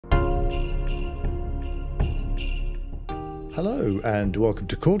Hello, and welcome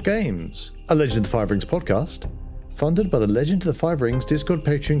to Courtgames, a Legend of the Five Rings podcast, funded by the Legend of the Five Rings Discord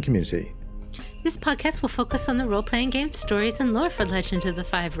Patreon community. This podcast will focus on the role-playing game stories and lore for Legend of the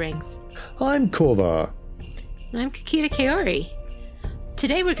Five Rings. I'm Corvar. And I'm Kakita Kaori.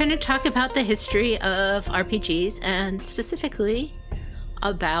 Today we're going to talk about the history of RPGs, and specifically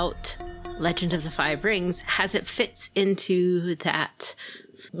about Legend of the Five Rings as it fits into that.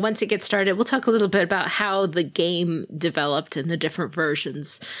 Once it gets started, we'll talk a little bit about how the game developed and the different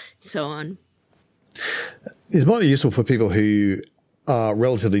versions and so on. It's might be useful for people who are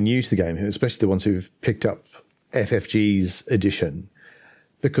relatively new to the game, especially the ones who've picked up FFG's edition,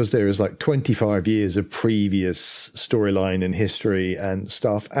 because there is like 25 years of previous storyline and history and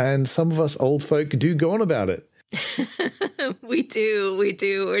stuff, and some of us old folk do go on about it. We do.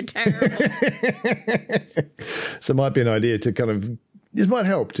 We're terrible. So it might be an idea to kind of, this might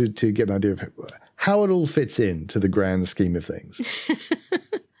help to get an idea of how it all fits into the grand scheme of things.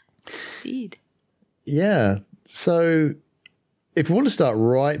 Indeed. Yeah. So if we want to start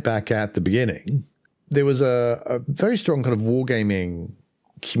right back at the beginning, there was a very strong kind of wargaming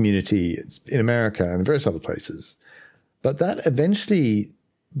community in America and various other places. But that eventually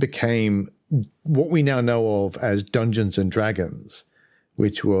became what we now know of as Dungeons and Dragons,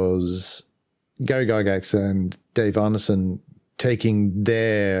 which was Gary Gygax and Dave Arneson taking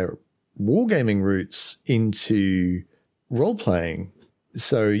their wargaming roots into role-playing.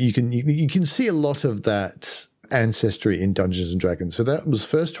 So you can see a lot of that ancestry in Dungeons and Dragons. So that was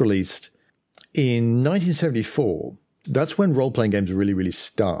first released in 1974. That's when role-playing games really, really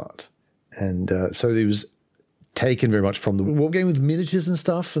start. And so it was taken very much from the wargame with miniatures and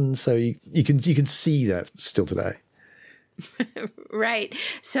stuff. And so you can see that still today. Right.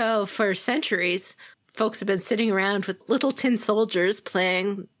 So for centuries, folks have been sitting around with little tin soldiers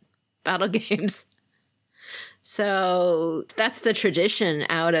playing battle games. So that's the tradition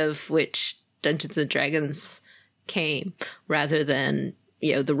out of which Dungeons and Dragons came, rather than,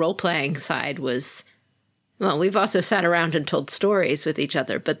 the role-playing side was, well, we've also sat around and told stories with each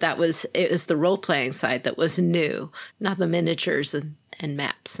other, but it was the role-playing side that was new, not the miniatures and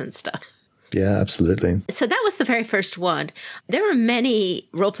maps and stuff. Yeah, absolutely. So that was the very first one. There were many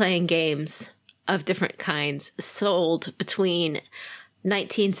role-playing games of different kinds sold between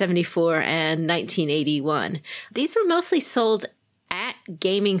 1974 and 1981. These were mostly sold at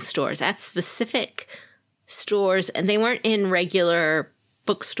gaming stores, at specific stores, and they weren't in regular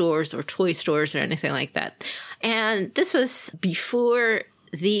bookstores or toy stores or anything like that. And this was before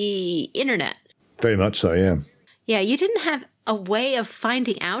the internet. Very much so, yeah. Yeah, you didn't have a way of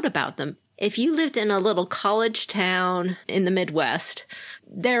finding out about them. If you lived in a little college town in the Midwest,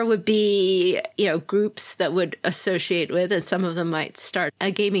 there would be, groups that would associate with, and some of them might start a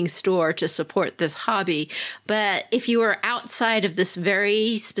gaming store to support this hobby. But if you were outside of this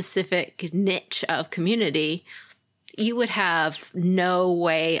very specific niche of community, you would have no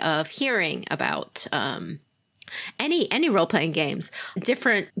way of hearing about any role-playing games.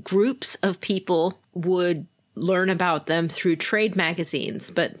 Different groups of people would learn about them through trade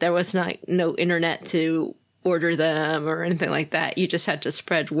magazines, but there was no internet to order them or anything like that. You just had to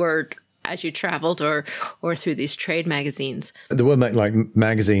spread word as you traveled or through these trade magazines. There were like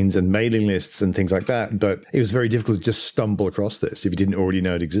magazines and mailing lists and things like that, but it was very difficult to just stumble across this if you didn't already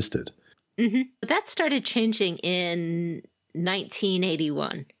know it existed. Mm-hmm. That started changing in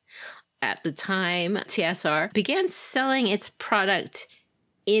 1981. At the time, TSR began selling its product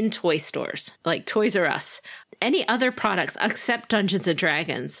in toy stores, like Toys R Us. Any other products except Dungeons and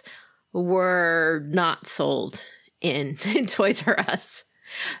Dragons were not sold in Toys R Us.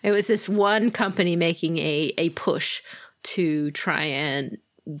 It was this one company making a push to try and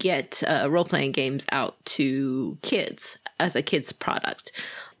get role-playing games out to kids as a kids product.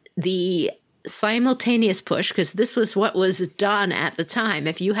 The simultaneous push, because this was what was done at the time.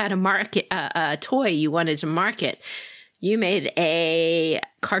 If you had a toy you wanted to market, you made a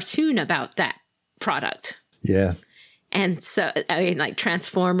cartoon about that product. Yeah. And so, like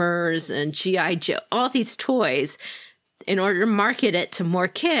Transformers and G.I. Joe, all these toys, in order to market it to more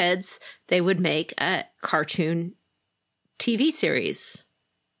kids, they would make a cartoon TV series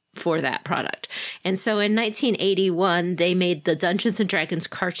for that product. And so in 1981, they made the Dungeons and Dragons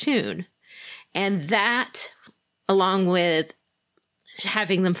cartoon. And that, along with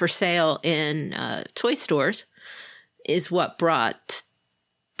having them for sale in toy stores, is what brought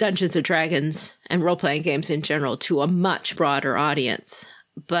Dungeons and Dragons and role-playing games in general to a much broader audience.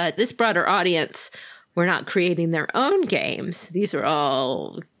 But this broader audience were not creating their own games. These are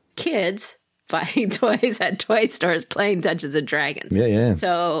all kids buying toys at toy stores playing Dungeons and Dragons. Yeah, yeah.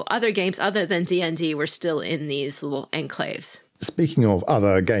 So other games other than D&D were still in these little enclaves. Speaking of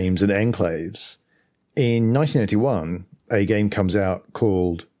other games and enclaves, in 1981, a game comes out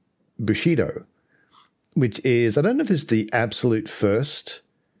called Bushido, which is, I don't know if it's the absolute first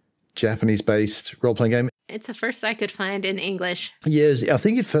Japanese-based role-playing game. It's the first I could find in English. Yes, I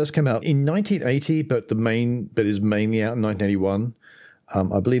think it first came out in 1980, but is mainly out in 1981.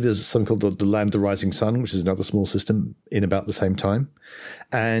 I believe there's something called the Land of the Rising Sun, which is another small system in about the same time.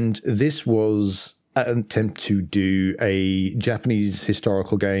 And this was an attempt to do a Japanese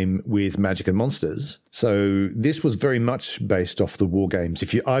historical game with magic and monsters. So this was very much based off the war games.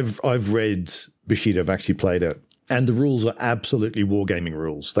 I've read Bushido, I've actually played it. And the rules are absolutely wargaming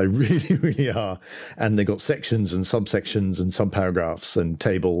rules. They really, really are. And they've got sections and subsections and subparagraphs and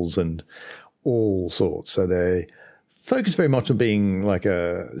tables and all sorts. So they focus very much on being like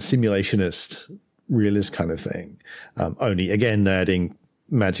a simulationist, realist kind of thing. Only, again, they're adding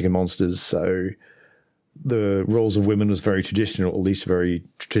magic and monsters. So the roles of women was very traditional, at least very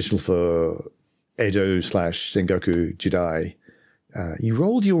traditional for Edo/Sengoku Jidai. You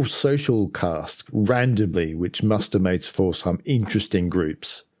rolled your social cast randomly, which must have made for some interesting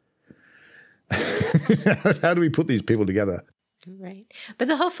groups. How do we put these people together? Right. But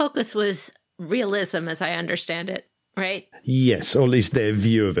the whole focus was realism, as I understand it, right? Yes, or at least their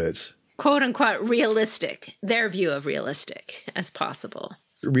view of it. Quote unquote realistic, their view of realistic as possible.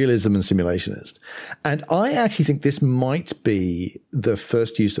 Realism and simulationist. And I actually think this might be the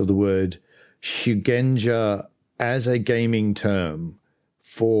first use of the word Shugenja as a gaming term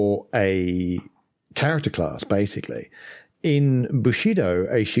for a character class, basically. In Bushido,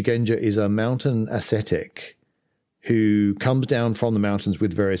 a Shugenja is a mountain ascetic who comes down from the mountains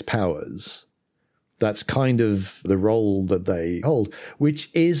with various powers. That's kind of the role that they hold,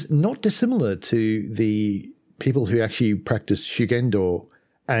 which is not dissimilar to the people who actually practice Shugendo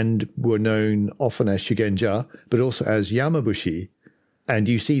and were known often as Shugenja, but also as Yamabushi. And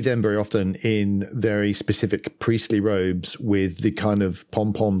you see them very often in very specific priestly robes with the kind of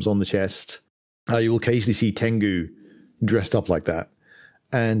pom-poms on the chest. You will occasionally see Tengu dressed up like that.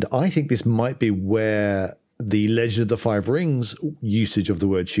 And I think this might be where the Legend of the Five Rings usage of the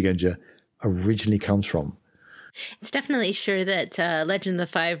word Shugenja originally comes from. It's definitely sure that Legend of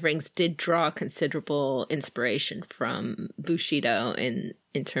the Five Rings did draw considerable inspiration from Bushido in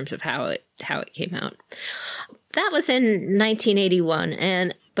terms of how it came out. That was in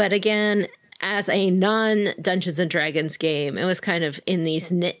 1981, but again, as a non-Dungeons and Dragons game, it was kind of in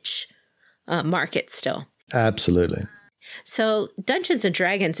these niche markets still. Absolutely. So Dungeons and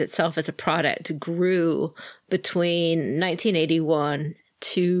Dragons itself as a product grew between 1981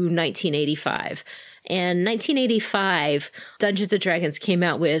 to 1985. And 1985, Dungeons & Dragons came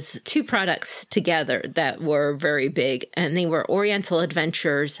out with two products together that were very big, and they were Oriental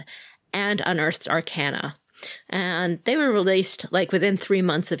Adventures and Unearthed Arcana. And they were released like within 3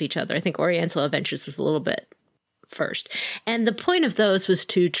 months of each other. I think Oriental Adventures was a little bit first. And the point of those was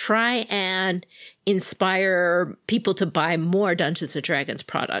to try and inspire people to buy more Dungeons & Dragons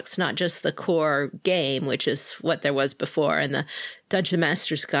products, not just the core game, which is what there was before, and the Dungeon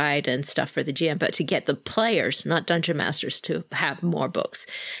Master's Guide and stuff for the GM, but to get the players, not Dungeon Masters, to have more books.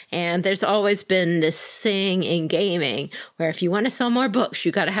 And there's always been this thing in gaming where if you want to sell more books,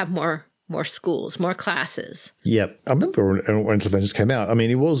 you got to have more schools, more classes. Yep. I remember when Oriental Adventures came out. I mean,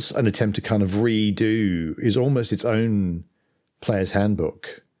 it was an attempt to kind of redo, is almost its own player's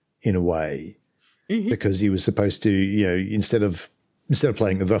handbook in a way. Mm-hmm. Because he was supposed to, you know, instead of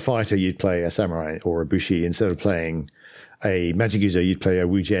playing the fighter, you'd play a samurai or a bushi. Instead of playing a magic user, you'd play a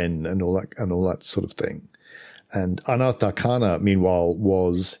wujen and all that sort of thing. And Unearthed Arcana, meanwhile,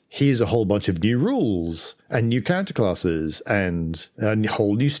 was here's a whole bunch of new rules and new character classes and a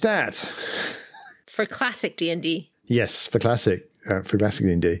whole new stat for classic D&D. Yes, for classic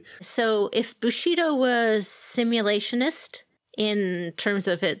D&D. So if Bushido was simulationist in terms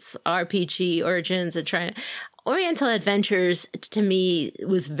of its RPG origins and Oriental Adventures, to me,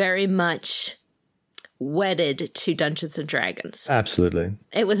 was very much wedded to Dungeons and Dragons. Absolutely.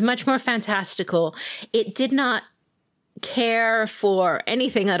 It was much more fantastical. It did not care for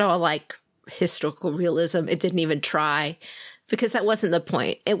anything at all like historical realism. It didn't even try, because that wasn't the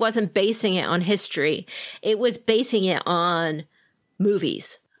point. It wasn't basing it on history. It was basing it on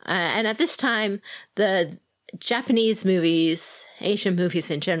movies. And at this time, the Japanese movies, Asian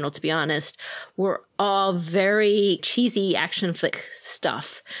movies in general, to be honest, were all very cheesy action flick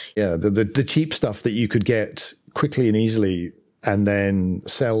stuff. Yeah, the cheap stuff that you could get quickly and easily and then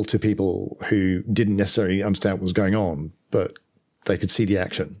sell to people who didn't necessarily understand what was going on, but they could see the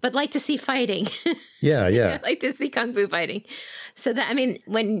action. But like to see fighting. Yeah, yeah. Like to see Kung Fu fighting. So that, I mean,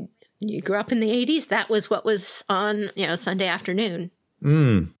 when you grew up in the 80s, that was what was on, Sunday afternoon.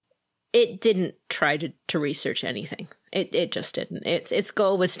 It didn't try to research anything. It just didn't. Its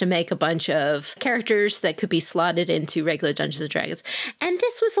goal was to make a bunch of characters that could be slotted into regular Dungeons & Dragons. And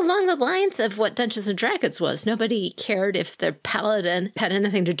this was along the lines of what Dungeons & Dragons was. Nobody cared if the paladin had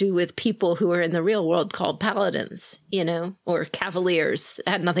anything to do with people who were in the real world called paladins, or cavaliers. It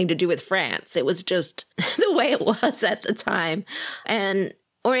had nothing to do with France. It was just the way it was at the time. And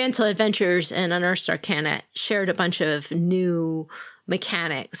Oriental Adventures and Unearthed Arcana shared a bunch of new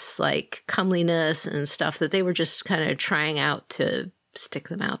mechanics like comeliness and stuff that they were just kind of trying out to stick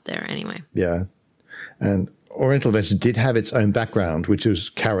them out there anyway. Yeah. And Oriental Adventures did have its own background, which was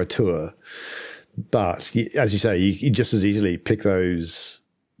caricature. But as you say, you just as easily pick those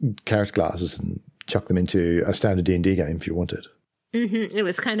character classes and chuck them into a standard D&D game if you wanted. Mm-hmm. It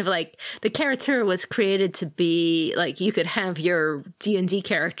was kind of like the caricature was created to be like you could have your D&D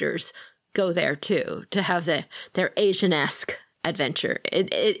characters go there too, to have their Asian-esque adventure.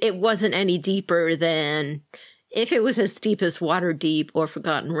 It wasn't any deeper than, if it was as deep as Waterdeep or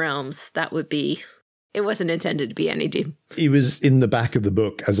Forgotten Realms, it wasn't intended to be any deep. It was in the back of the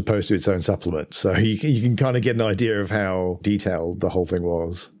book as opposed to its own supplement. So you can kind of get an idea of how detailed the whole thing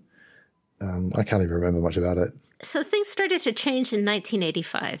was. I can't even remember much about it. So things started to change in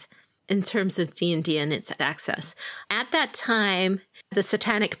 1985 in terms of D&D and its access. At that time, the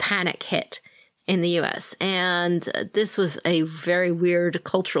Satanic Panic hit in the U.S. And this was a very weird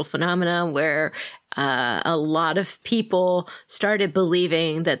cultural phenomenon where a lot of people started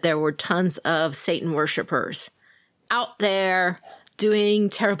believing that there were tons of Satan worshipers out there doing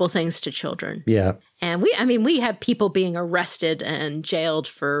terrible things to children. Yeah. And we had people being arrested and jailed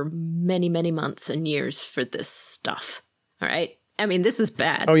for many, many months and years for this stuff. All right. I mean, this is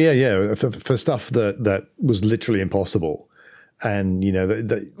bad. Oh, yeah, yeah. For stuff that was literally impossible. And,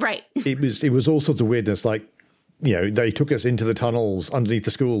 right. It was all sorts of weirdness. Like, they took us into the tunnels underneath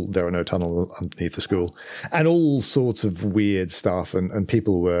the school. There were no tunnels underneath the school, and all sorts of weird stuff. And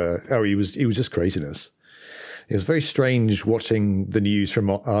people were, it was just craziness. It was very strange watching the news from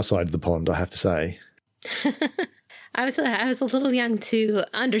our side of the pond, I have to say. I was a little young to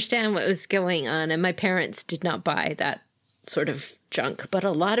understand what was going on, and my parents did not buy that sort of junk, but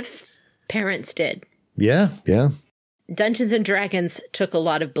a lot of parents did. Yeah, yeah. Dungeons & Dragons took a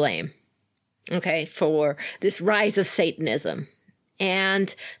lot of blame, for this rise of Satanism.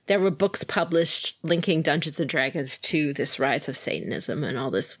 And there were books published linking Dungeons & Dragons to this rise of Satanism and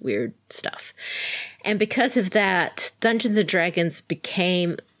all this weird stuff. And because of that, Dungeons & Dragons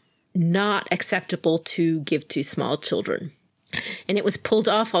became not acceptable to give to small children. And it was pulled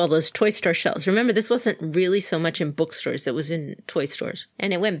off all those toy store shelves. Remember, this wasn't really so much in bookstores. It was in toy stores.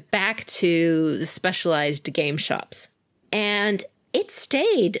 And it went back to the specialized game shops. And it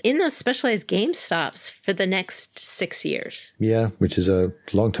stayed in those specialized game shops for the next 6 years. Yeah, which is a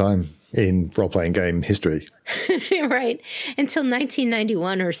long time in role-playing game history. Right. Until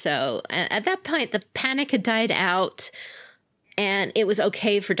 1991 or so. At that point, the panic had died out, and it was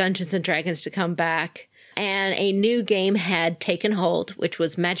okay for Dungeons & Dragons to come back. And a new game had taken hold, which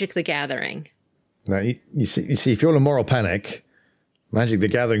was Magic the Gathering. Now, you see, if you want a moral panic, Magic the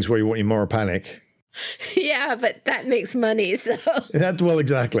Gathering is where you want your moral panic. Yeah, but that makes money, so... Well,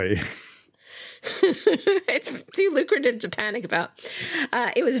 exactly. It's too lucrative to panic about.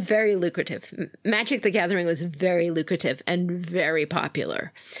 It was very lucrative. Magic the Gathering was very lucrative and very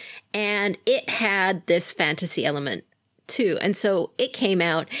popular. And it had this fantasy element, too. And so it came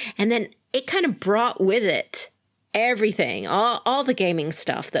out, and then it kind of brought with it everything, all the gaming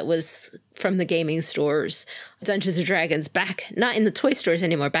stuff that was from the gaming stores. Dungeons & Dragons back, not in the toy stores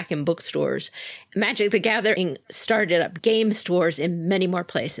anymore, back in bookstores. Magic the Gathering started up game stores in many more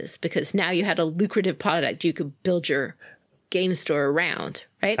places because now you had a lucrative product you could build your game store around,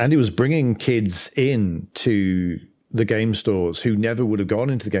 right? And it was bringing kids in to the game stores who never would have gone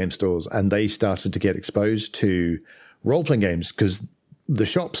into the game stores, and they started to get exposed to role-playing games because the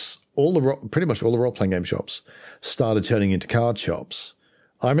shops, pretty much all the role-playing game shops started turning into card shops.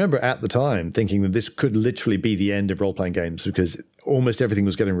 I remember at the time thinking that this could literally be the end of role-playing games because almost everything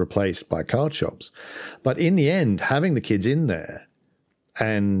was getting replaced by card shops. But in the end, having the kids in there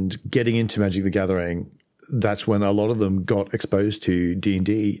and getting into Magic the Gathering, that's when a lot of them got exposed to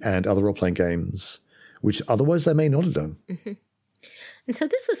D&D and other role-playing games, which otherwise they may not have done. Mm-hmm. And so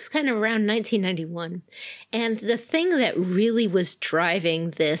this was kind of around 1991. And the thing that really was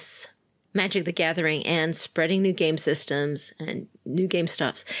driving this Magic the Gathering and spreading new game systems and new game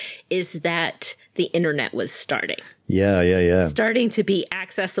stops is that the internet was starting. Yeah. starting to be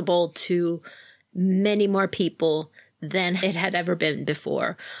accessible to many more people than it had ever been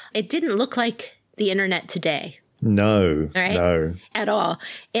before. It didn't look like the internet today. No, right? no. At all.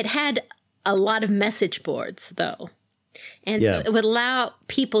 It had a lot of message boards, though. And so it would allow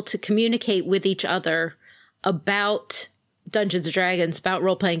people to communicate with each other about Dungeons & Dragons, about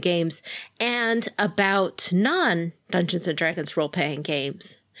role-playing games, and about non-Dungeons & Dragons role-playing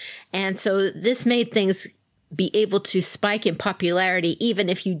games. And so this made things be able to spike in popularity even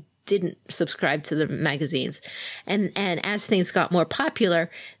if you didn't subscribe to the magazines. And as things got more popular,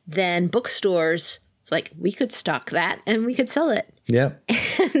 then bookstores, it's like, we could stock that and we could sell it. Yeah.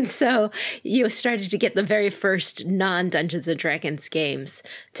 And so you started to get the very first non-Dungeons & Dragons games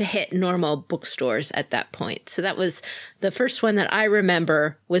to hit normal bookstores at that point. So that was the first one that I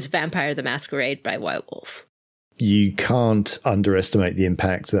remember was Vampire the Masquerade by White Wolf. You can't underestimate the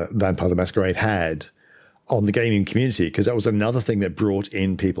impact that Vampire the Masquerade had on the gaming community, because that was another thing that brought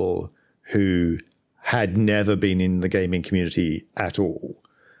in people who had never been in the gaming community at all.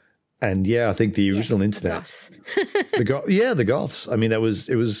 And yeah, I think the original internet, Goths. the Goths. I mean, it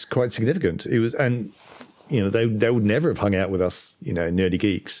was quite significant. It was, and you know, they would never have hung out with us, you know, nerdy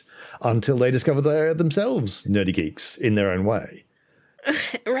geeks, until they discovered they're themselves nerdy geeks in their own way.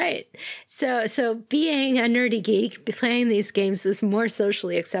 Right. So being a nerdy geek, playing these games was more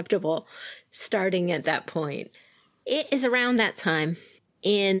socially acceptable starting at that point. It is around that time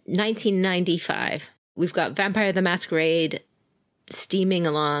in 1995. We've got Vampire the Masquerade steaming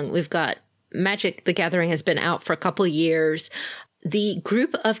along. We've got Magic the Gathering has been out for a couple years. The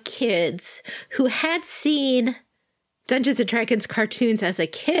group of kids who had seen Dungeons & Dragons cartoons as a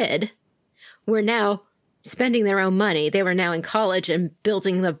kid were now spending their own money. They were now in college and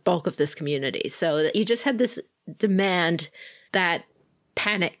building the bulk of this community. So you just had this demand that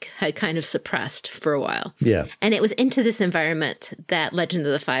Panic had kind of suppressed for a while. Yeah. And it was into this environment that Legend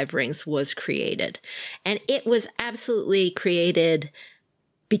of the Five Rings was created. And it was absolutely created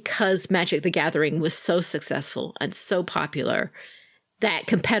because Magic the Gathering was so successful and so popular that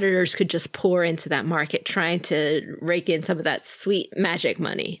competitors could just pour into that market trying to rake in some of that sweet Magic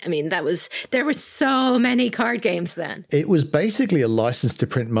money. I mean, there were so many card games then. It was basically a license to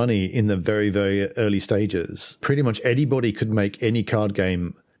print money in the very, very early stages. Pretty much anybody could make any card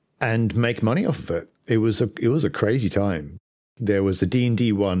game and make money off of it. It was a crazy time. There was the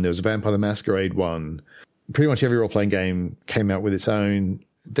D&D one, there was a Vampire the Masquerade one. Pretty much every role-playing game came out with its own.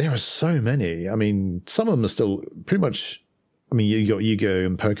 There are so many. I mean, some of them are still pretty much... I mean, you got Yu-Gi-Oh!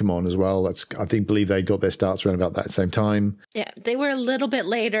 And Pokemon as well. Believe they got their starts around about that same time. Yeah, they were a little bit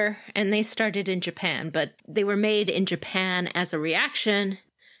later, and they started in Japan, but they were made in Japan as a reaction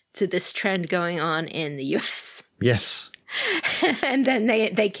to this trend going on in the U.S. Yes. And then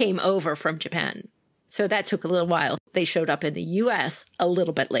they came over from Japan. So that took a little while. They showed up in the U.S. a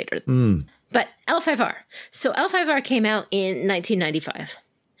little bit later. But L5R. So L5R came out in 1995,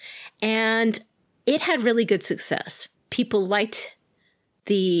 and it had really good success. People liked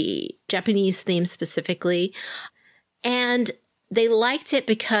the Japanese theme specifically, and they liked it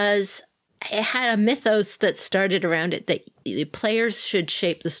because it had a mythos that started around it that the players should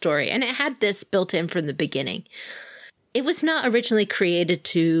shape the story, and it had this built in from the beginning. It was not originally created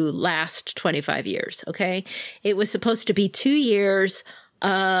to last 25 years, okay? It was supposed to be 2 years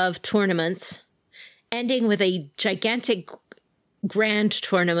of tournaments, ending with a gigantic grand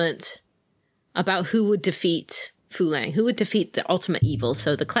tournament about who would defeat Fulang, who would defeat the ultimate evil.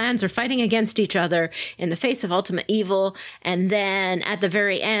 So the clans are fighting against each other in the face of ultimate evil. And then at the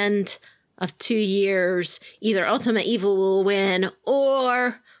very end of 2 years, either ultimate evil will win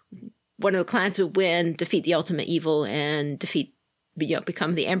or one of the clans would win, defeat the ultimate evil and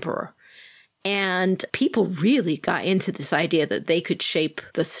become the emperor. And people really got into this idea that they could shape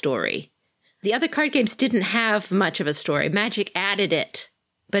the story. The other card games didn't have much of a story. Magic added it,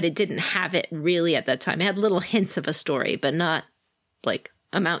 but it didn't have it really at that time. It had little hints of a story, but not like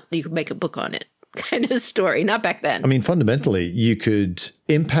amount you could make a book on it kind of story, not back then. I mean, fundamentally, you could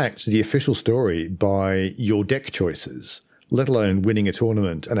impact the official story by your deck choices, let alone winning a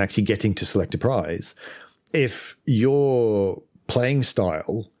tournament and actually getting to select a prize. If your playing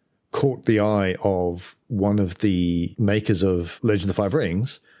style caught the eye of one of the makers of Legend of the Five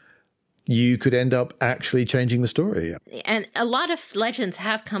Rings, you could end up actually changing the story. And a lot of legends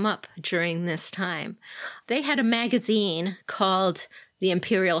have come up during this time. They had a magazine called the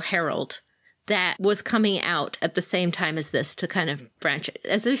Imperial Herald that was coming out at the same time as this to kind of branch it.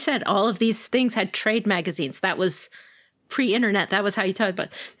 As we said, all of these things had trade magazines. That was pre-internet. That was how you talked about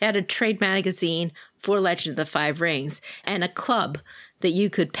it. They had a trade magazine for Legend of the Five Rings and a club that you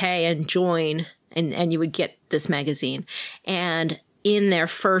could pay and join and you would get this magazine. And in their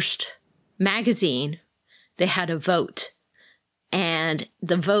first magazine, they had a vote. And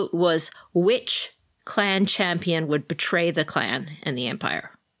the vote was which clan champion would betray the clan and the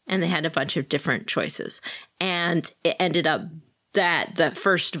empire. And they had a bunch of different choices. And it ended up that the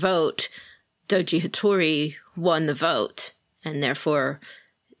first vote, Doji Hattori won the vote. And therefore,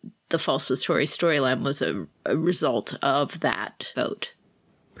 the False Hattori storyline was a result of that vote.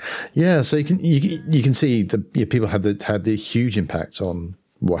 Yeah, so you can see people had the huge impact on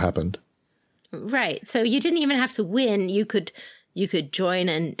what happened. Right. So you didn't even have to win. You could join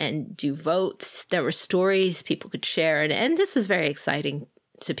and do votes. There were stories people could share. And this was very exciting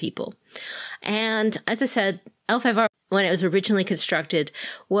to people. And as I said, L5R, when it was originally constructed,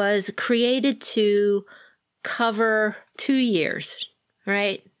 was created to cover 2 years,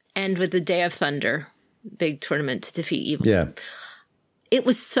 right? And with the Day of Thunder, big tournament to defeat evil. Yeah. It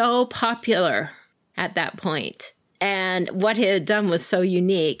was so popular at that point. And what it had done was so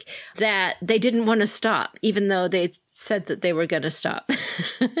unique that they didn't want to stop, even though they said that they were going to stop.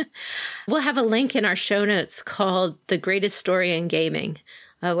 We'll have a link in our show notes called The Greatest Story in Gaming,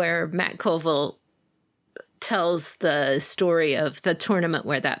 where Matt Colville tells the story of the tournament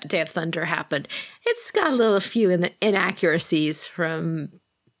where that Day of Thunder happened. It's got a few inaccuracies from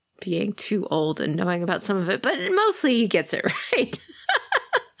being too old and knowing about some of it, but mostly he gets it right.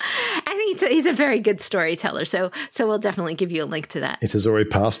 I think he's a very good storyteller, so we'll definitely give you a link to that. It has already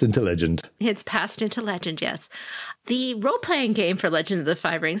passed into legend. It's passed into legend, yes. The role-playing game for Legend of the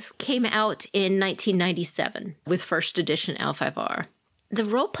Five Rings came out in 1997 with first edition L5R. The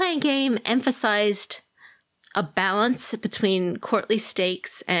role-playing game emphasized a balance between courtly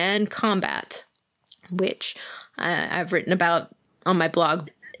stakes and combat, which I've written about on my blog.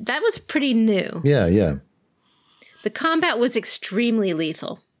 That was pretty new. Yeah. The combat was extremely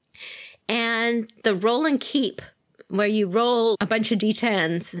lethal. And the roll and keep, where you roll a bunch of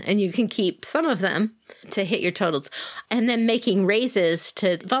D10s and you can keep some of them to hit your totals, and then making raises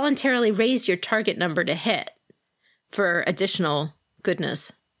to voluntarily raise your target number to hit for additional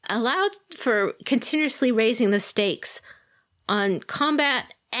goodness, allowed for continuously raising the stakes on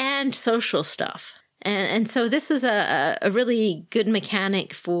combat and social stuff. And so this was a really good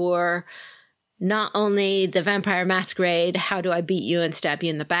mechanic for not only the Vampire Masquerade, how do I beat you and stab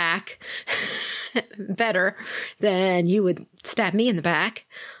you in the back better than you would stab me in the back,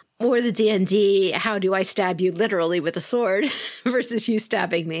 or the D&D, how do I stab you literally with a sword versus you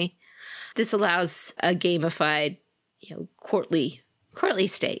stabbing me. This allows a gamified, courtly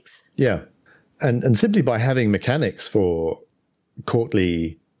stakes. Yeah. And simply by having mechanics for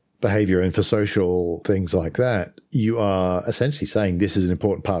courtly behavior and for social things like that, you are essentially saying this is an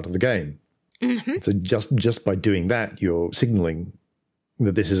important part of the game. Mm-hmm. So just by doing that, you're signaling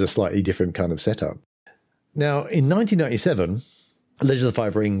that this is a slightly different kind of setup. Now, in 1997, Legend of the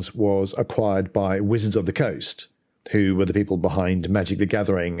Five Rings was acquired by Wizards of the Coast, who were the people behind Magic the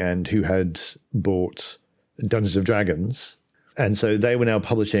Gathering and who had bought Dungeons & Dragons. And so they were now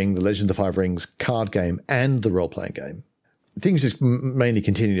publishing the Legend of the Five Rings card game and the role-playing game. Things just mainly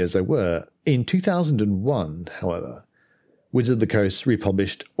continued as they were. In 2001, however, Wizards of the Coast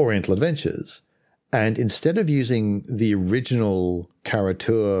republished Oriental Adventures. And instead of using the original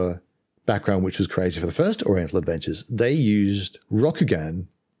Karatur background, which was created for the first Oriental Adventures, they used Rokugan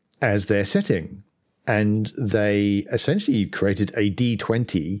as their setting. And they essentially created a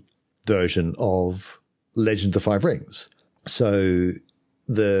D20 version of Legend of the Five Rings. So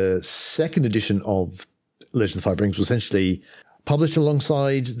the second edition of Legend of the Five Rings was essentially published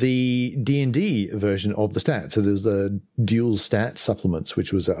alongside the D&D version of the stat. So there's the dual stat supplements,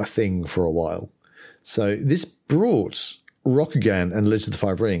 which was a thing for a while. So this brought Rokugan and Legend of the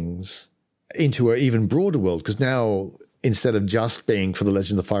Five Rings into an even broader world, because now, instead of just being for the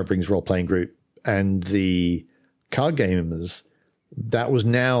Legend of the Five Rings role-playing group and the card gamers, that was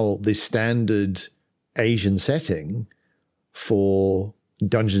now the standard Asian setting for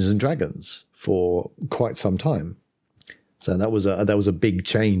Dungeons and Dragons for quite some time. So that was a big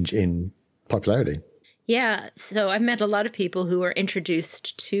change in popularity. Yeah. So I've met a lot of people who were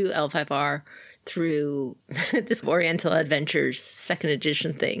introduced to L5R through this Oriental Adventures second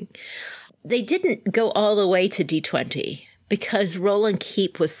edition thing. They didn't go all the way to D20 because roll and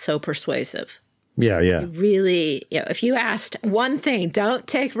keep was so persuasive. Yeah. Really, if you asked one thing, don't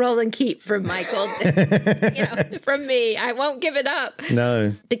take roll and keep from Michael, from me, I won't give it up.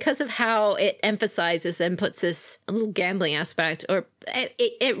 No. Because of how it emphasizes and puts this little gambling aspect, or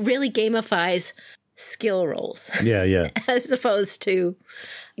it really gamifies skill rolls. Yeah. As opposed to,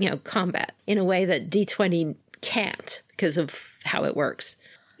 combat in a way that D20 can't because of how it works.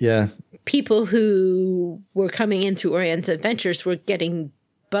 Yeah. People who were coming in through Oriental Adventures were getting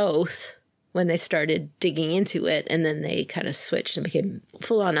both when they started digging into it, and then they kind of switched and became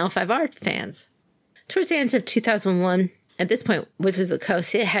full-on L5R fans. Towards the end of 2001, at this point, Wizards of the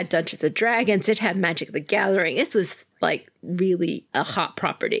Coast, it had Dungeons & Dragons, it had Magic the Gathering. This was like really a hot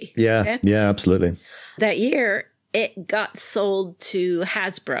property. Yeah, okay? Yeah, absolutely. That year, it got sold to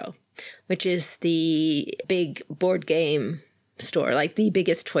Hasbro, which is the big board game store, like the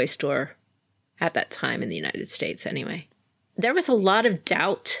biggest toy store at that time in the United States anyway. There was a lot of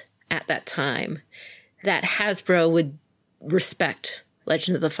doubt at that time that Hasbro would respect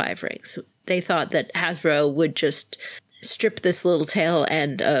Legend of the Five Rings. They thought that Hasbro would just strip this little tail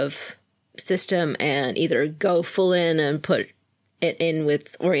end of system and either go full in and put it in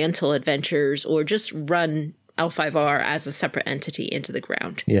with Oriental Adventures or just run L5R as a separate entity into the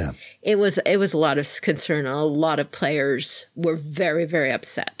ground. Yeah. It was a lot of concern. A lot of players were very, very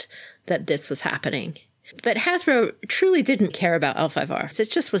upset that this was happening. But Hasbro truly didn't care about L5R.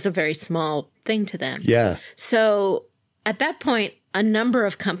 It just was a very small thing to them. Yeah. So at that point, a number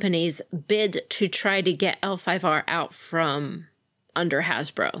of companies bid to try to get L5R out from under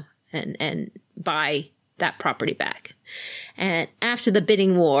Hasbro and buy that property back. And after the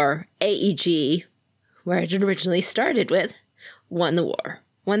bidding war, AEG, where it originally started with, won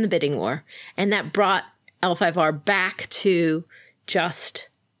the bidding war. And that brought L5R back to just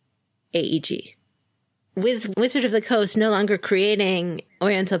AEG. With Wizard of the Coast no longer creating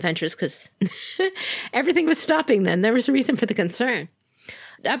Oriental Adventures because everything was stopping then. There was a reason for the concern.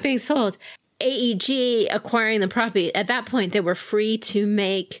 That being sold, AEG acquiring the property, at that point they were free to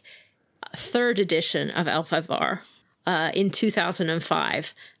make a third edition of L5R in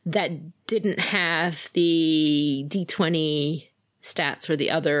 2005 that didn't have the D20 stats or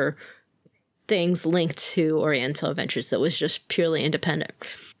the other things linked to Oriental Adventures, that was just purely independent.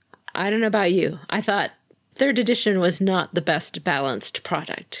 I don't know about you. I thought third edition was not the best balanced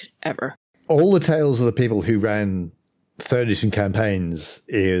product ever. All the tales of the people who ran third edition campaigns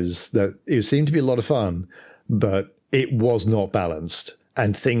is that it seemed to be a lot of fun, but it was not balanced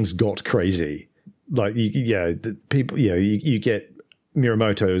and things got crazy. Like, the people, you get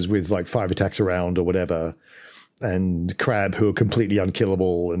Miramotos with like 5 attacks around or whatever, and Crab who are completely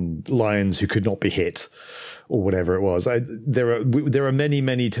unkillable, and Lions who could not be hit, or whatever it was. There are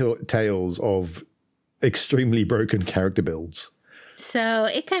many tales of extremely broken character builds. So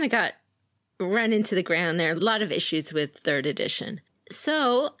it kind of got run into the ground there. A lot of issues with third edition.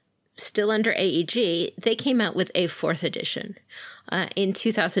 So still under AEG, they came out with a fourth edition in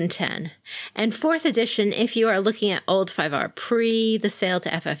 2010. And fourth edition, if you are looking at old 5R pre the sale to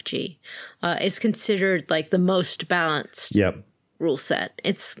FFG, is considered like the most balanced rule set.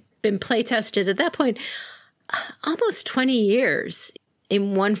 It's been play tested at that point almost 20 years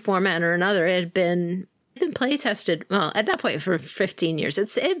in one format or another. It had been play tested, well, at that point for 15 years.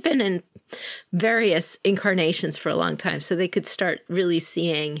 It had been in various incarnations for a long time, so they could start really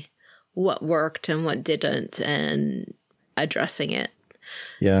seeing what worked and what didn't and addressing it.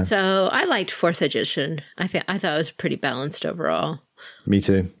 Yeah. So I liked fourth edition. I thought it was pretty balanced overall. Me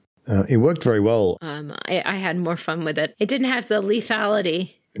too. It worked very well. I had more fun with it. It didn't have the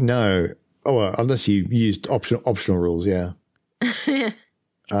lethality. No. Oh, well, unless you used optional rules, yeah. Yeah.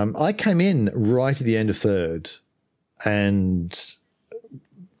 I came in right at the end of third,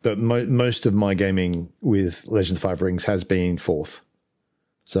 but most of my gaming with Legend of the Five Rings has been fourth.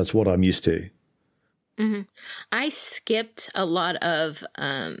 So that's what I'm used to. Mm-hmm. I skipped a lot of,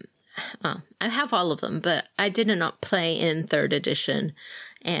 I have all of them, but I did not play in third edition.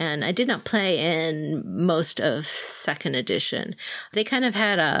 And I did not play in most of second edition. They kind of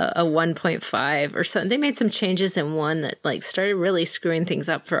had a 1.5 or something. They made some changes in one that like started really screwing things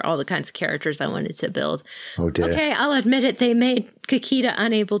up for all the kinds of characters I wanted to build. Oh dear. Okay, I'll admit it. They made Kakita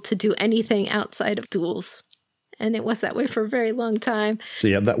unable to do anything outside of duels. And it was that way for a very long time. So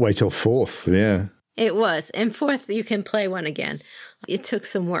you had that way till fourth, yeah. It was. And fourth, you can play one again. It took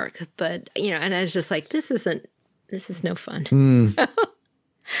some work, but, and I was just like, this is no fun. So,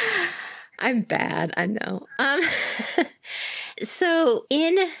 I'm bad, I know. So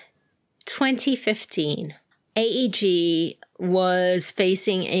in 2015, AEG was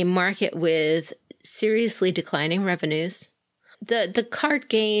facing a market with seriously declining revenues. The card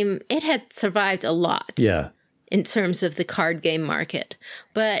game, it had survived a lot. Yeah. In terms of the card game market.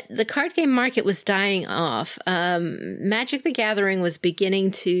 But the card game market was dying off. Magic the Gathering was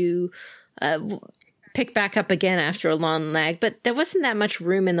beginning to pick back up again after a long lag, but there wasn't that much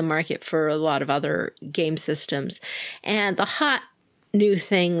room in the market for a lot of other game systems. And the hot new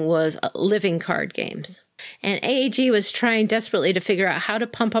thing was living card games. And AAG was trying desperately to figure out how to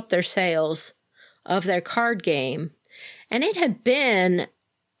pump up their sales of their card game. And it had been,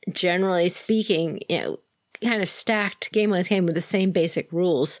 generally speaking, kind of stacked game with game with the same basic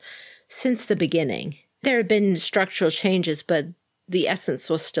rules since the beginning. There had been structural changes, but the essence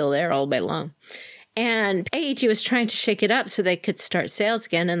was still there all the way long. And AEG was trying to shake it up so they could start sales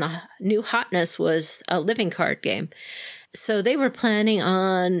again, and the new hotness was a living card game. So they were planning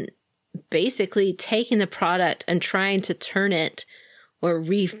on basically taking the product and trying to turn it or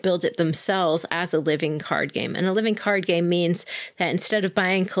rebuild it themselves as a living card game. And a living card game means that instead of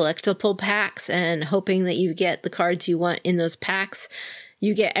buying collectible packs and hoping that you get the cards you want in those packs,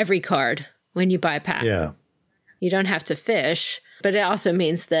 you get every card when you buy a pack. Yeah. You don't have to fish, but it also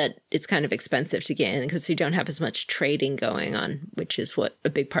means that it's kind of expensive to get in because you don't have as much trading going on, which is what a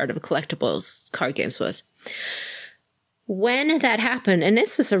big part of collectibles card games was. When that happened, and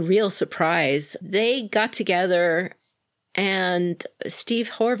this was a real surprise, they got together and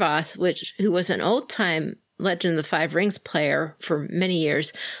Steve Horvath, who was an old-time Legend of the Five Rings player for many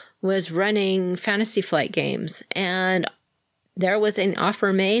years, was running Fantasy Flight Games. And there was an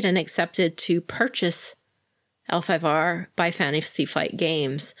offer made and accepted to purchase L5R by Fantasy Flight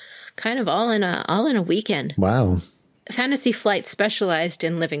Games, kind of all in a weekend. Wow. Fantasy Flight specialized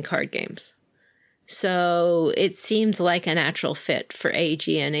in living card games. So it seemed like a natural fit for AEG,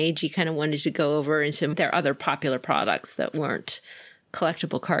 and AEG kind of wanted to go over into their other popular products that weren't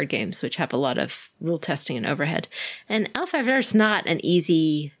collectible card games, which have a lot of rule testing and overhead. And L5R is not an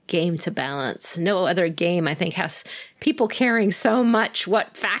easy game to balance. No other game, I think, has people caring so much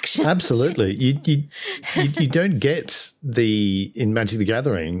what faction. Absolutely. You don't get in Magic the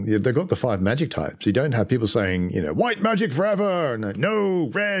Gathering, they've got the 5 magic types. You don't have people saying, white magic forever, no,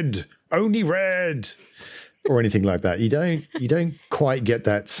 red, only red, or anything like that. You don't quite get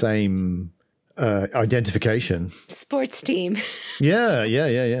that same identification. Sports team. Yeah.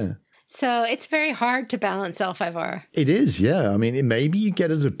 So it's very hard to balance L5R. It is, yeah. I mean, maybe you get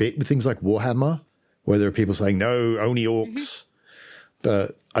it a bit with things like Warhammer, where there are people saying, no, only orcs. Mm-hmm.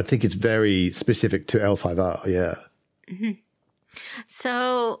 But I think it's very specific to L5R, yeah. Mm-hmm.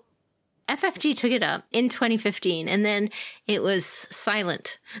 So FFG took it up in 2015, and then it was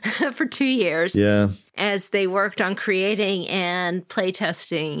silent for 2 years. Yeah. As they worked on creating and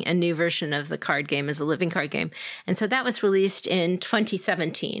playtesting a new version of the card game as a living card game. And so that was released in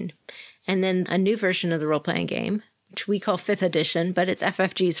 2017. And then a new version of the role-playing game, which we call 5th edition, but it's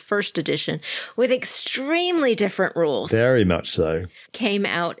FFG's first edition, with extremely different rules. Very much so. Came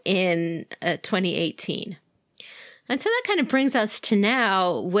out in 2018. And so that kind of brings us to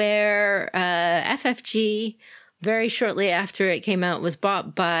now, where FFG, very shortly after it came out, was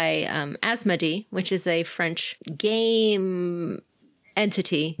bought by Asmodee, which is a French game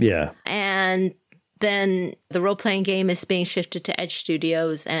entity. Yeah. And then the role-playing game is being shifted to Edge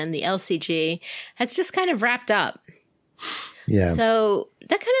Studios, and the LCG has just kind of wrapped up. Yeah. So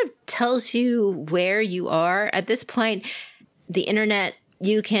that kind of tells you where you are. At this point, the internet,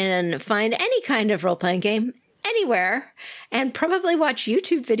 you can find any kind of role-playing game anywhere and probably watch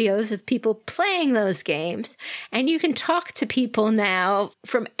YouTube videos of people playing those games. And you can talk to people now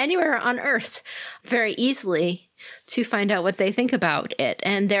from anywhere on Earth very easily to find out what they think about it.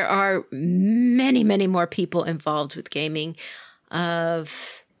 And there are many, many more people involved with gaming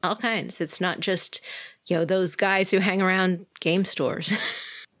of all kinds. It's not just, those guys who hang around game stores.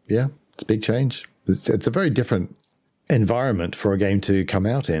 Yeah, it's a big change. It's a very different environment for a game to come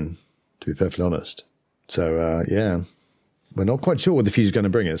out in, to be perfectly honest. So, yeah, we're not quite sure what the future is going to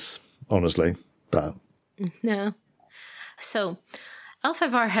bring us, honestly. But no. So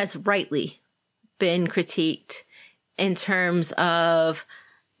L5R has rightly been critiqued in terms of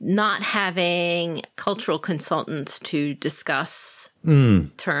not having cultural consultants to discuss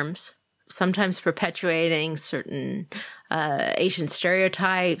terms, sometimes perpetuating certain Asian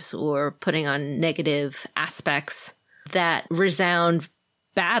stereotypes or putting on negative aspects that resound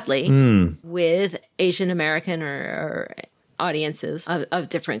badly with Asian American or audiences of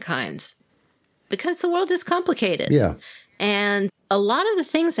different kinds, because the world is complicated. Yeah. And a lot of the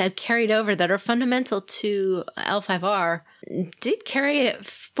things that carried over that are fundamental to L5R did carry it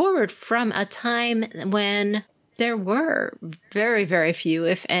forward from a time when there were very, very few,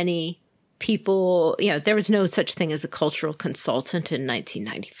 if any, people, there was no such thing as a cultural consultant in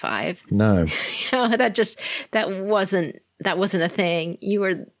 1995. No. that wasn't a thing. You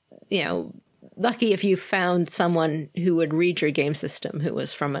were, lucky if you found someone who would read your game system who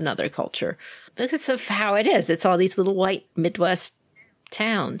was from another culture, because of how it is. It's all these little white Midwest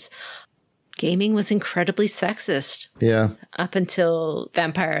towns. gaming was incredibly sexist. Yeah. Up until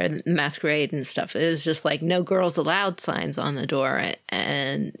Vampire Masquerade and stuff. It was just like no girls allowed signs on the door.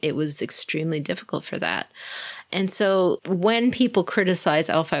 And it was extremely difficult for that. And so when people criticize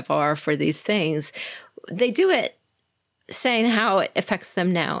L5R for these things, they do it saying how it affects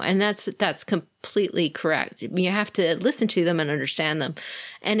them now. And that's completely correct. You have to listen to them and understand them.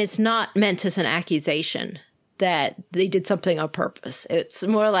 And it's not meant as an accusation that they did something on purpose. It's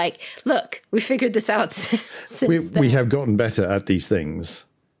more like, look, we figured this out since then. We have gotten better at these things,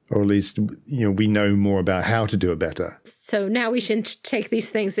 or at least, we know more about how to do it better. So now we should take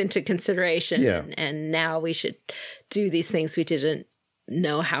these things into consideration. Yeah. And now we should do these things we didn't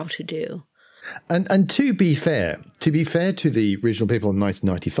know how to do. And to be fair to the original people in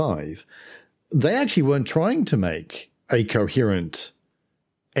 1995, they actually weren't trying to make a coherent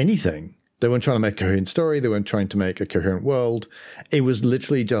anything. They weren't trying to make a coherent story. They weren't trying to make a coherent world. It was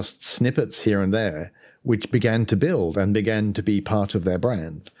literally just snippets here and there, which began to build and began to be part of their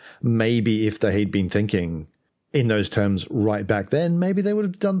brand. Maybe if they had been thinking in those terms right back then, maybe they would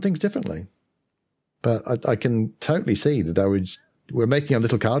have done things differently. But I can totally see that we're making a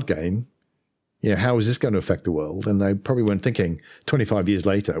little card game. How is this going to affect the world? And they probably weren't thinking 25 years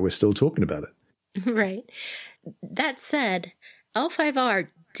later, we're still talking about it. Right. That said, L5R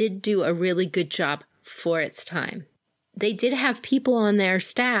did do a really good job for its time. They did have people on their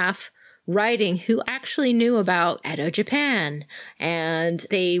staff writing who actually knew about Edo Japan, and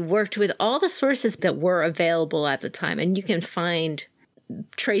they worked with all the sources that were available at the time, and you can find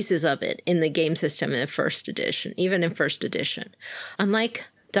traces of it in the game system in the first edition, even in first edition. Unlike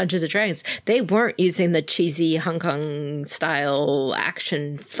Dungeons & Dragons, they weren't using the cheesy Hong Kong style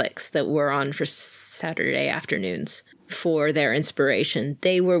action flicks that were on for Saturday afternoons for their inspiration.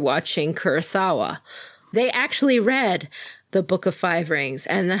 They were watching Kurosawa. They actually read the Book of Five Rings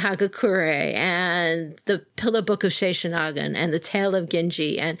and the Hagakure and the Pillar Book of Seishonagon and the Tale of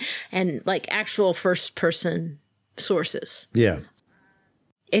Genji and like actual first person sources. Yeah.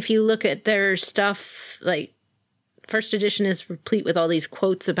 If you look at their stuff, like first edition is replete with all these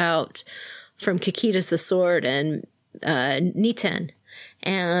quotes from Kikita's The Sword and Niten.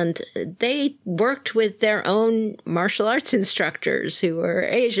 And they worked with their own martial arts instructors who were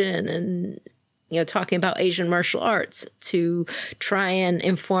Asian and, talking about Asian martial arts to try and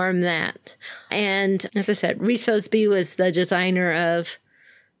inform that. And as I said, Ri Sosby was the designer of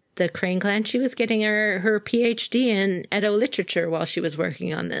the Crane Clan. She was getting her PhD in Edo literature while she was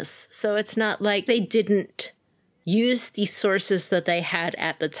working on this. So it's not like they didn't use the sources that they had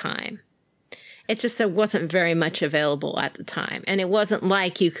at the time. It's just there wasn't very much available at the time. And it wasn't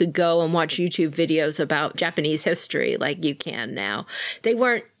like you could go and watch YouTube videos about Japanese history like you can now. They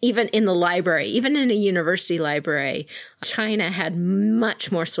weren't even in the library. Even in a university library, China had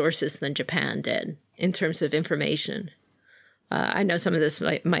much more sources than Japan did in terms of information. I know some of this.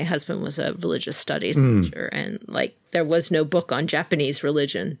 My husband was a religious studies major, and there was no book on Japanese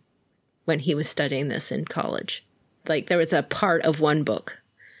religion when he was studying this in college. There was a part of one book.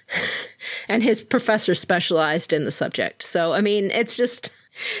 And his professor specialized in the subject. So,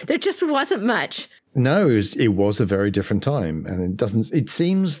 there just wasn't much. No, it was a very different time. And it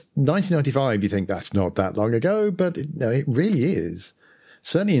seems 1995, you think that's not that long ago, but it really is.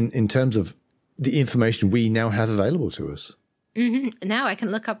 Certainly in terms of the information we now have available to us. Mm-hmm. Now I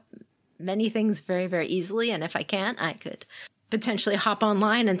can look up many things very, very easily. And if I can't, I could potentially hop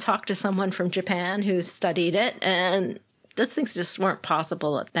online and talk to someone from Japan who studied it, and those things just weren't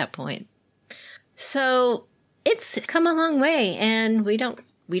possible at that point. So it's come a long way, and we don't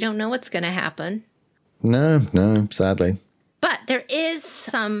know what's going to happen. No, sadly. But there is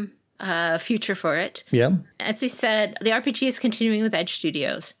some future for it. Yeah. As we said, the RPG is continuing with Edge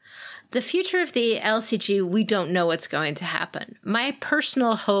Studios. The future of the LCG, we don't know what's going to happen. My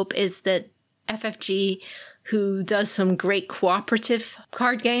personal hope is that FFG, who does some great cooperative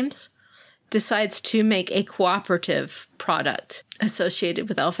card games, decides to make a cooperative product associated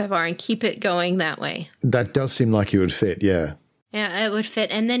with L5R and keep it going that way. That does seem like it would fit, yeah. Yeah, it would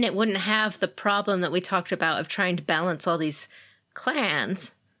fit. And then it wouldn't have the problem that we talked about of trying to balance all these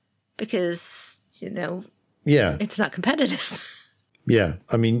clans because, yeah, it's not competitive. Yeah.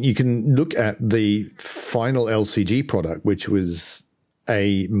 You can look at the final LCG product, which was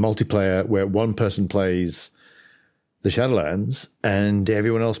a multiplayer where one person plays the Shadowlands and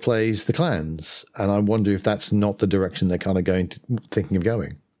everyone else plays the clans. And I wonder if that's not the direction they're kind of thinking of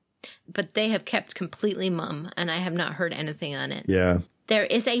going. But they have kept completely mum, and I have not heard anything on it. Yeah. There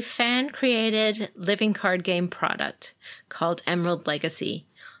is a fan-created living card game product called Emerald Legacy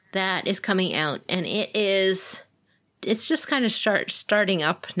that is coming out, and it is it's just kind of starting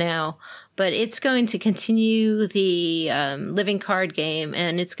up now, but it's going to continue the living card game,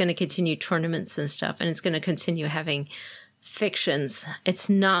 and it's going to continue tournaments and stuff, and it's going to continue having fictions. It's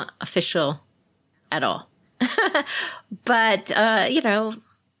not official at all. But,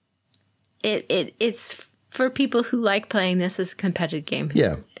 it's for people who like playing this as a competitive game.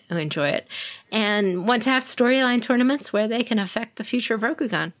 Yeah. Who enjoy it and want to have storyline tournaments where they can affect the future of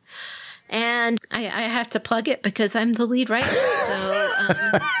Rokugan. And I have to plug it because I'm the lead writer. So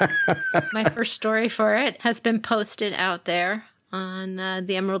my first story for it has been posted out there on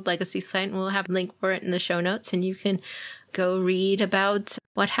the Emerald Legacy site, and we'll have a link for it in the show notes, and you can go read about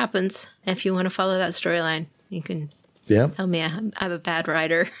what happens. If you want to follow that storyline, you can tell me I'm a bad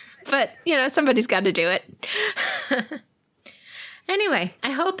writer. But, somebody's got to do it. Anyway,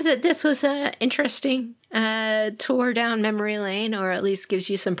 I hope that this was an interesting tour down memory lane, or at least gives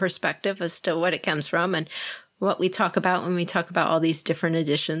you some perspective as to what it comes from and what we talk about when we talk about all these different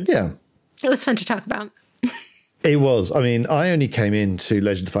editions. Yeah. It was fun to talk about. It was. I mean, I only came into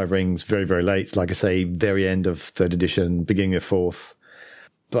Legend of the Five Rings very, very late. Like I say, very end of third edition, beginning of fourth.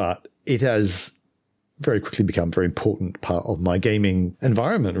 But it has very quickly become a very important part of my gaming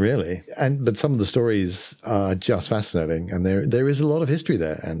environment, really. But some of the stories are just fascinating, and there is a lot of history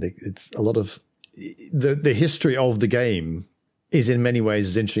there, and it's a lot of the history of the game is in many ways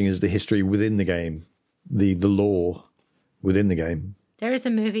as interesting as the history within the game, the lore within the game. There is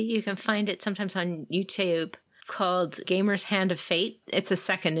a movie, you can find it sometimes on YouTube, called Gamer's Hand of Fate. It's the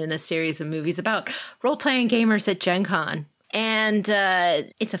second in a series of movies about role-playing gamers at Gen Con. And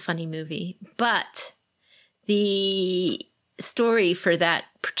it's a funny movie, but the story for that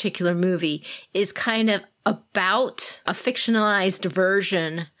particular movie is kind of about a fictionalized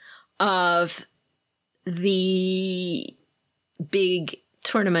version of the big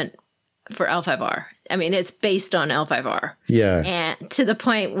tournament for L5R. I mean, it's based on L5R. Yeah. And to the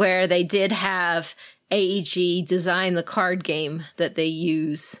point where they did have AEG design the card game that they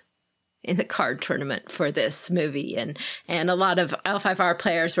use in the card tournament for this movie. And a lot of L5R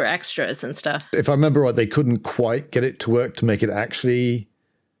players were extras and stuff. If I remember right, they couldn't quite get it to work to make it actually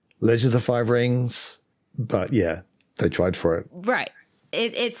Legend of the Five Rings. But yeah, they tried for it. Right.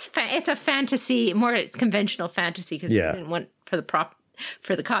 It's a fantasy, more conventional fantasy, because they didn't want for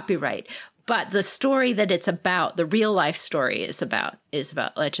the copyright. But the story that it's about, the real life story is about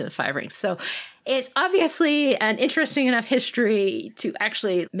Legend of the Five Rings. So it's obviously an interesting enough history to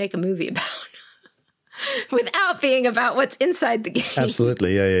actually make a movie about without being about what's inside the game.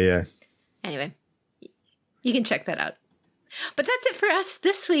 Absolutely. Yeah. Anyway, you can check that out. But that's it for us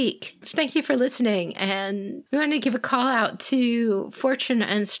this week. Thank you for listening. And we want to give a call out to Fortune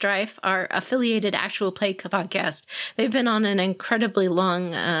and Strife, our affiliated actual play podcast. They've been on an incredibly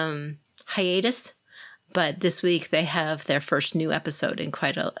long hiatus, but this week they have their first new episode in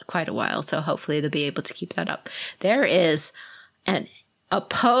quite a while. So hopefully they'll be able to keep that up. There is an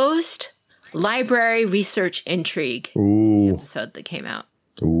opposed library research intrigue episode that came out.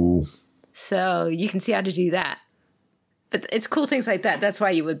 Ooh. So you can see how to do that. But it's cool things like that. That's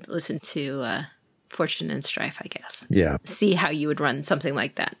why you would listen to Fortune and Strife, I guess. Yeah. See how you would run something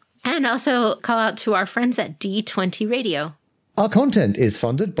like that. And also call out to our friends at D20 Radio. Our content is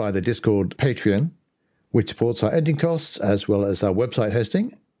funded by the Discord Patreon, which supports our editing costs as well as our website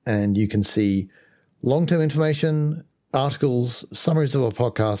hosting. And you can see long-term information, articles, summaries of our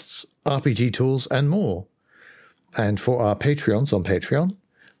podcasts, RPG tools, and more. And for our Patreons on Patreon,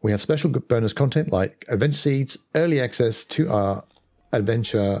 we have special bonus content like Adventure Seeds, early access to our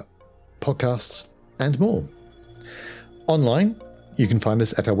adventure podcasts, and more. Online, you can find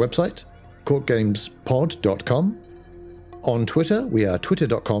us at our website, courtgamespod.com. On Twitter, we are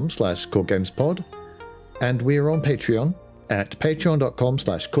twitter.com/courtgamespod. And we are on Patreon at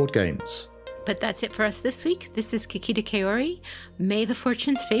patreon.com/courtgames. But that's it for us this week. This is Kikita Kaori. May the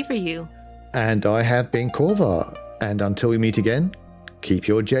fortunes favor you. And I have been Korvar. And until we meet again, keep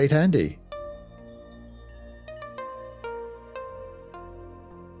your jade handy.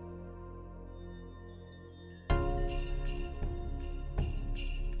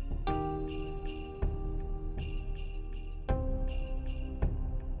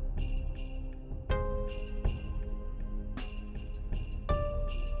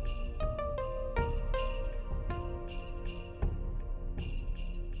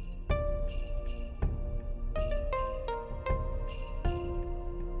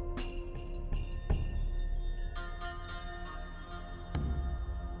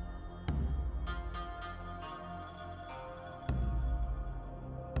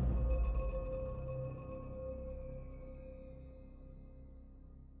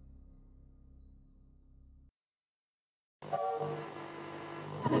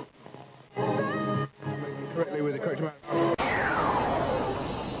 D20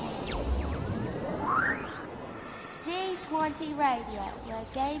 Radio, where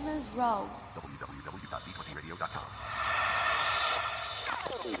gamers roll.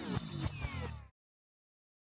 www.d20radio.com.